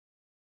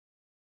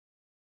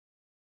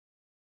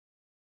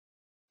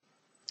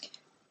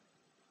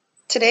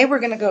Today we're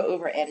going to go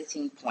over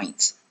editing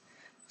points.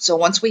 So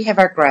once we have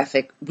our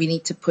graphic, we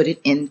need to put it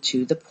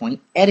into the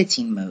point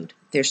editing mode.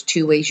 There's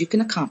two ways you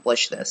can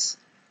accomplish this.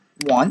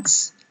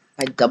 Once,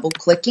 by double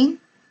clicking,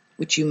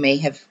 which you may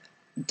have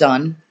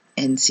done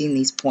and seen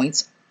these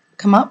points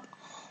come up,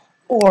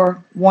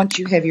 or once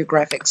you have your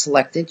graphic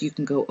selected, you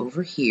can go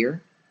over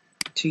here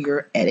to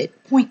your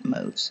edit point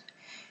modes.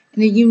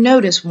 And then you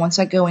notice once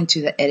I go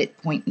into the edit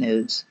point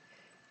nodes,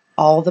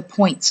 all the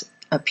points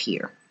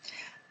appear.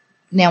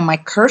 Now my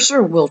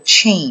cursor will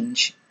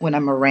change when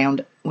I'm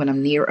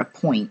near a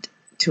point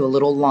to a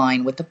little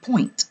line with a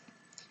point.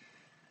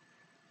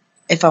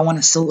 If I want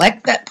to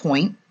select that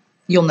point,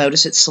 you'll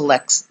notice it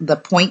selects the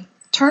point,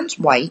 turns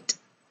white,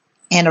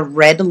 and a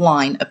red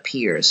line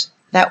appears.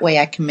 That way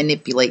I can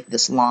manipulate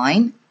this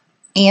line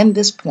and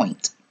this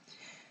point.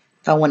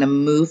 If I want to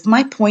move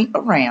my point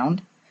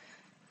around,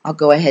 I'll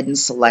go ahead and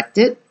select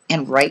it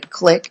and right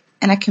click,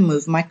 and I can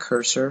move my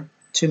cursor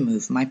to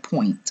move my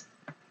point.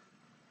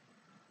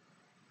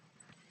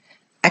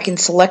 I can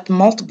select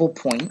multiple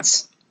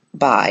points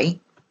by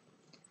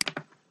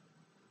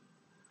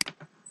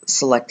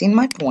selecting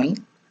my point,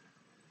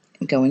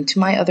 going to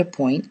my other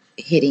point,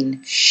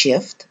 hitting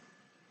Shift,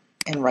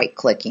 and right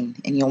clicking.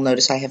 And you'll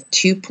notice I have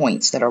 2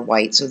 points that are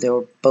white, so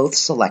they're both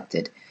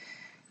selected.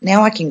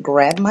 Now I can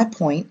grab my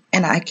point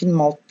and I can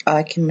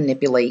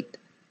manipulate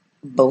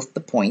both the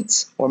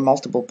points or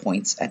multiple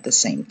points at the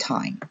same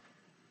time.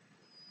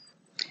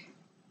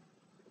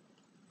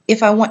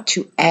 If I want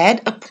to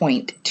add a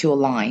point to a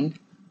line,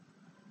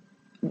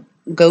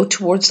 go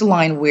towards the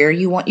line where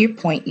you want your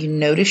point. You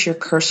notice your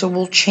cursor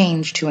will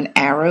change to an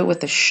arrow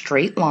with a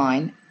straight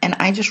line, and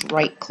I just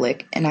right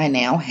click and I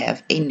now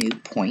have a new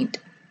point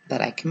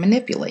that I can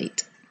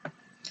manipulate.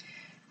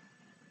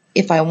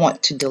 If I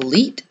want to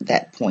delete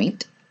that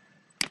point,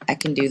 I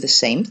can do the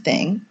same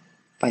thing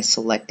by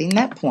selecting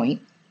that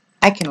point.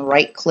 I can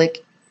right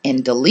click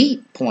and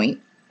delete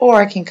point,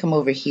 or I can come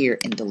over here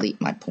and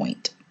delete my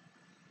point.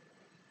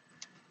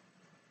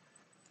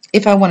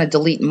 If I want to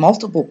delete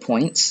multiple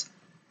points,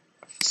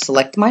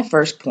 select my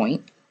first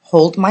point,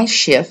 hold my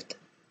Shift,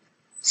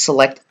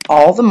 select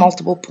all the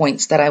multiple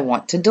points that I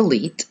want to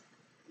delete.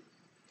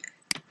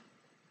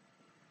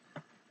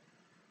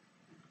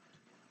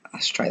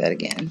 Let's try that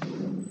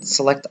again.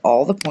 Select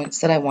all the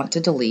points that I want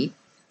to delete,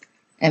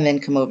 and then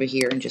come over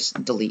here and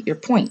just delete your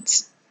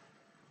points.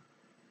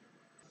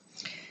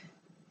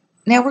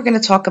 Now we're going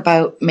to talk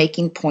about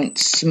making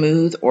points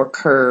smooth or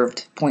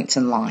curved points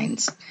and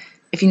lines.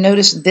 If you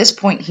notice this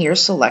point here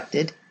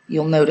selected,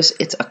 you'll notice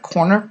it's a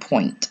corner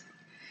point.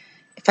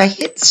 If I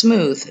hit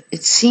smooth,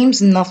 it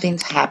seems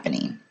nothing's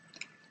happening.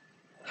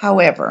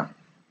 However,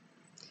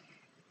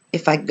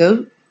 if I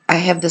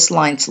have this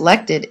line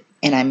selected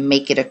and I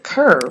make it a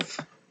curve,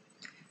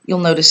 you'll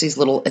notice these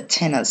little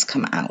antennas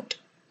come out.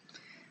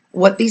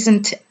 What these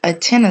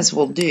antennas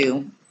will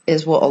do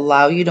is will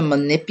allow you to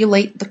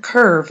manipulate the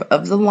curve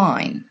of the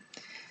line.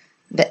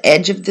 The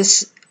edge of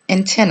this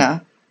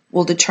antenna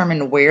will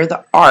determine where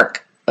the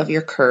arc of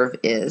your curve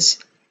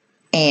is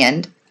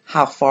and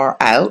how far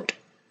out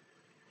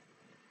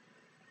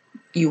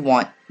you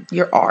want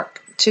your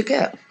arc to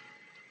go.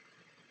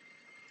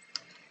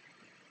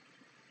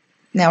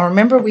 Now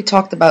remember we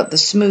talked about the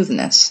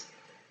smoothness.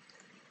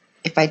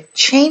 If I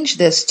change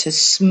this to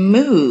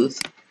smooth,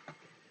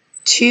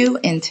 2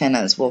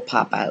 antennas will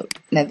pop out.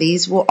 Now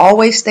these will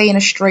always stay in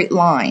a straight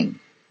line,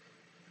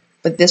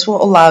 but this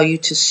will allow you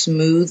to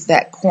smooth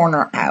that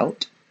corner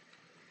out,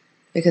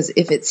 because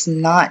if it's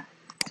not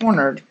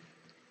cornered,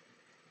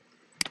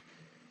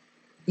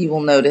 you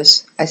will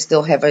notice I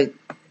still have a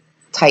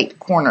tight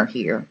corner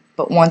here,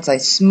 but once I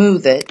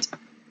smooth it,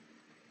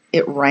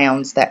 it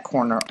rounds that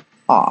corner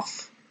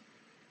off.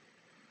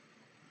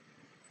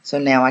 So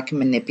now I can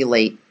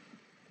manipulate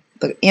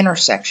the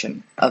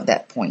intersection of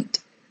that point.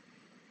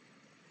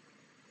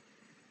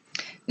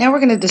 Now we're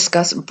going to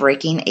discuss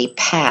breaking a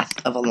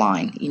path of a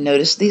line. You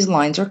notice these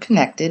lines are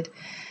connected.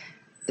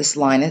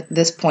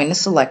 This point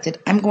is selected.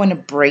 I'm going to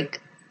break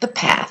the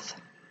path.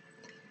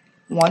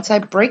 Once I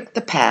break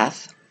the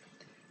path,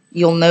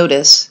 you'll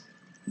notice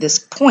this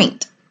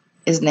point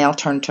is now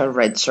turned to a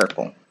red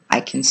circle. I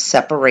can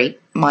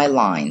separate my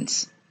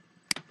lines.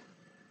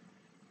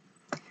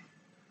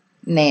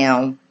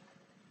 Now,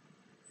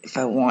 if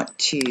I want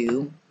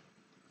to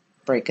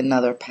break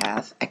another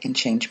path, I can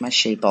change my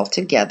shape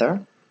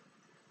altogether.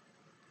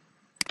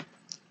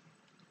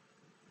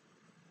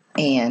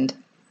 And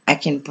I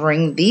can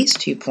bring these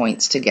 2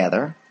 points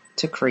together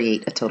to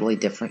create a totally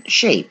different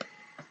shape.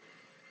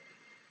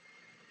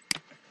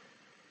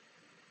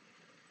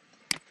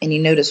 And you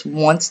notice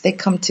once they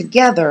come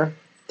together,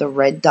 the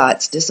red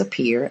dots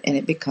disappear and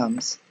it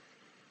becomes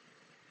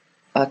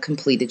a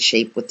completed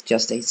shape with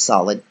just a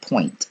solid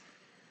point.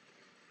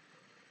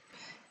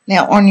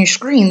 Now on your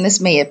screen, this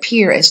may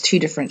appear as 2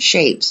 different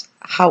shapes.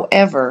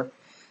 However,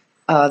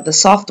 the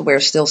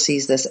software still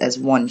sees this as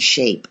one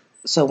shape.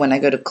 So when I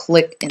go to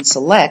click and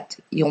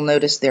select, you'll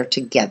notice they're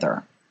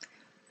together.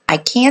 I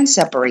can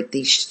separate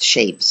these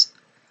shapes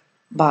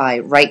by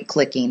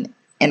right-clicking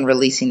and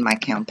releasing my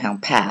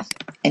compound path.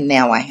 And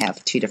now I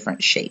have two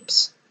different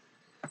shapes,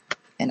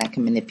 and I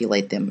can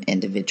manipulate them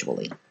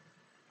individually.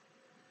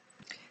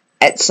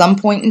 At some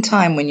point in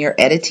time when you're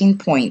editing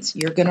points,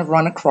 you're going to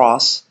run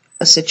across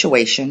a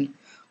situation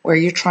where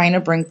you're trying to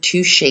bring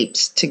two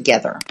shapes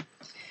together,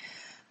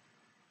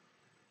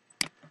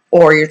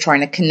 or you're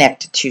trying to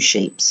connect two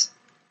shapes.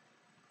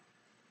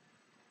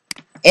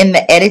 In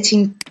the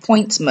editing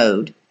points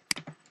mode,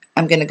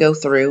 I'm going to go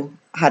through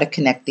how to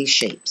connect these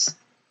shapes.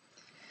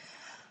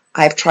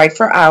 I've tried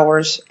for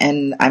hours,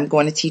 and I'm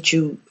going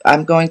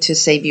to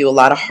save you a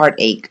lot of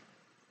heartache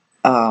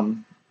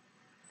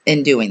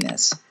in doing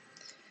this.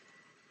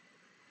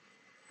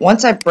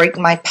 Once I break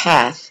my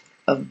path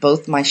of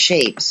both my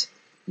shapes,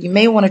 you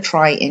may want to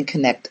try and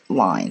connect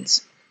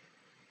lines.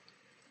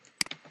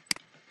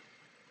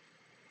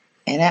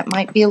 And that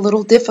might be a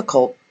little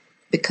difficult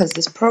because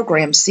this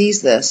program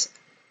sees this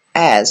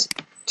as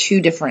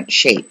two different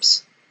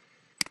shapes.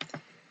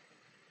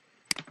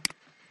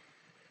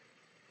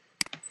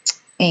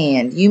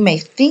 And you may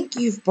think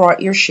you've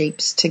brought your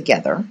shapes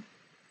together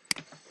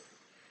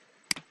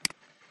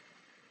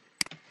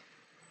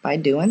by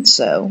doing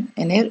so,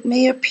 and it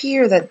may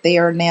appear that they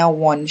are now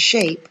one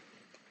shape.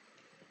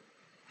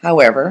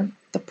 However,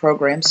 the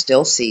program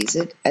still sees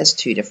it as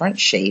two different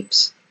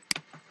shapes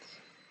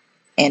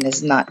and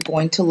is not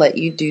going to let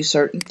you do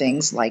certain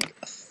things like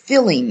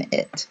filling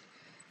it.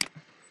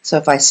 So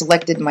if I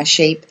selected my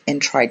shape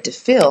and tried to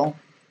fill,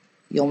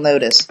 you'll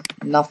notice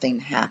nothing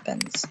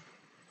happens.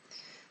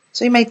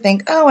 So you may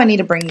think, oh, I need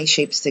to bring these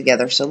shapes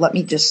together, so let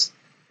me just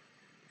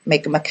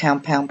make them a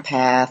compound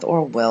path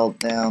or weld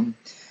them.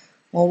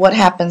 Well, what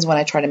happens when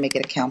I try to make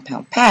it a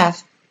compound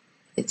path?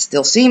 It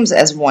still seems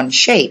as one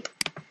shape,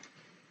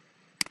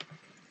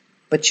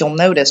 but you'll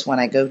notice when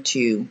I go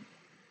to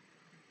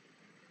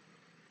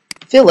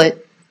fill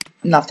it,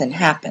 nothing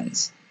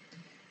happens.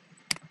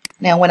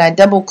 Now when I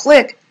double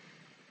click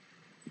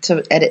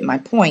to edit my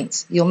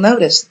points, you'll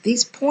notice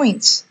these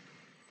points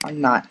are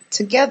not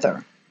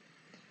together.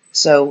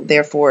 So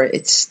therefore,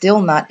 it's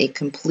still not a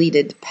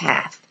completed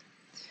path.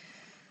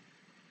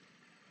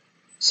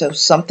 So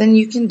something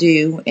you can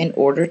do in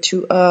order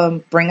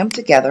to bring them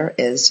together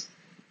is,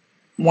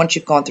 once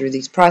you've gone through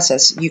these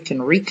processes, you can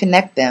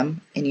reconnect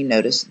them, and you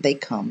notice they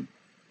become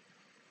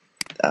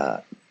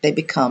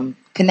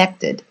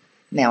connected.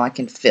 Now I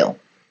can fill.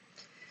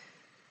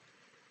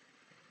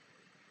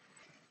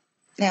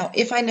 Now,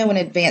 if I know in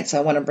advance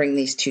I want to bring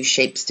these two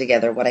shapes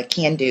together, what I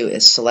can do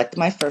is select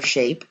my first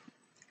shape,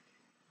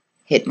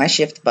 hit my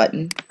shift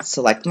button,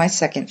 select my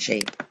second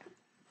shape,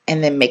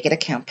 and then make it a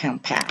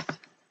compound path.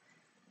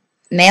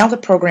 Now the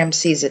program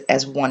sees it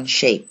as one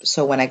shape,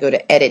 so when I go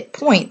to edit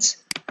points,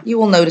 you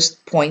will notice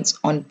points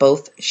on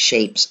both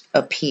shapes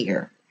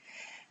appear.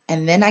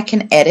 And then I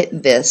can edit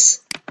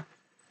this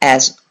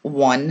as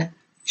one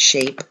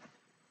shape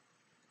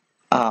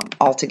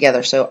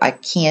altogether, so I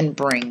can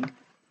bring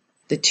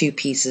the two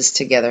pieces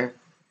together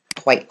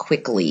quite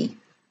quickly.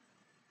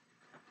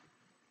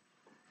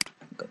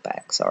 Go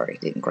back, sorry,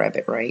 didn't grab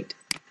it right.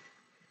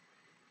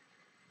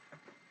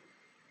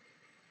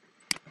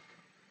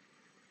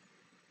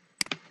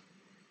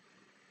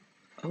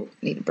 Oh,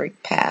 need to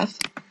break path.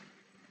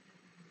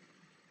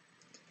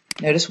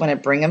 Notice when I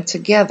bring them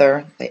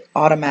together, they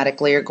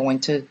automatically are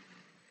going to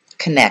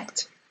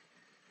connect.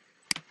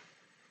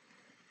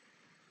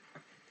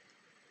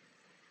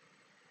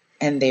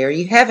 And there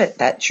you have it.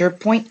 That's your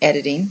point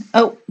editing.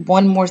 Oh,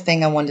 one more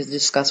thing I wanted to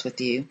discuss with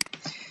you.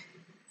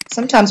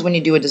 Sometimes when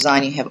you do a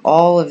design, you have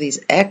all of these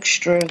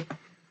extra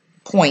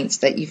points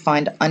that you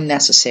find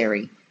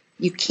unnecessary.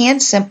 You can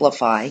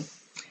simplify.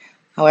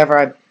 However,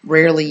 I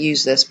rarely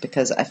use this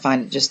because I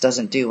find it just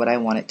doesn't do what I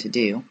want it to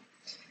do,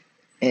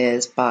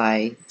 is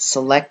by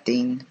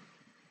selecting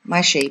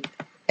my shape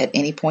at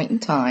any point in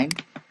time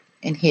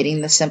and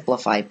hitting the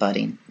simplify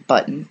button,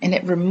 and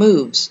it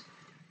removes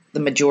the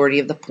majority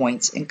of the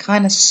points and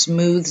kind of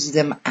smooths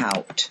them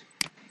out.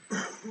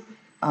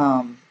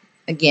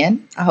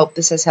 Again, I hope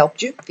this has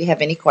helped you. If you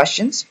have any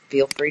questions,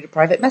 feel free to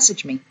private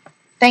message me.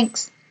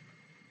 Thanks.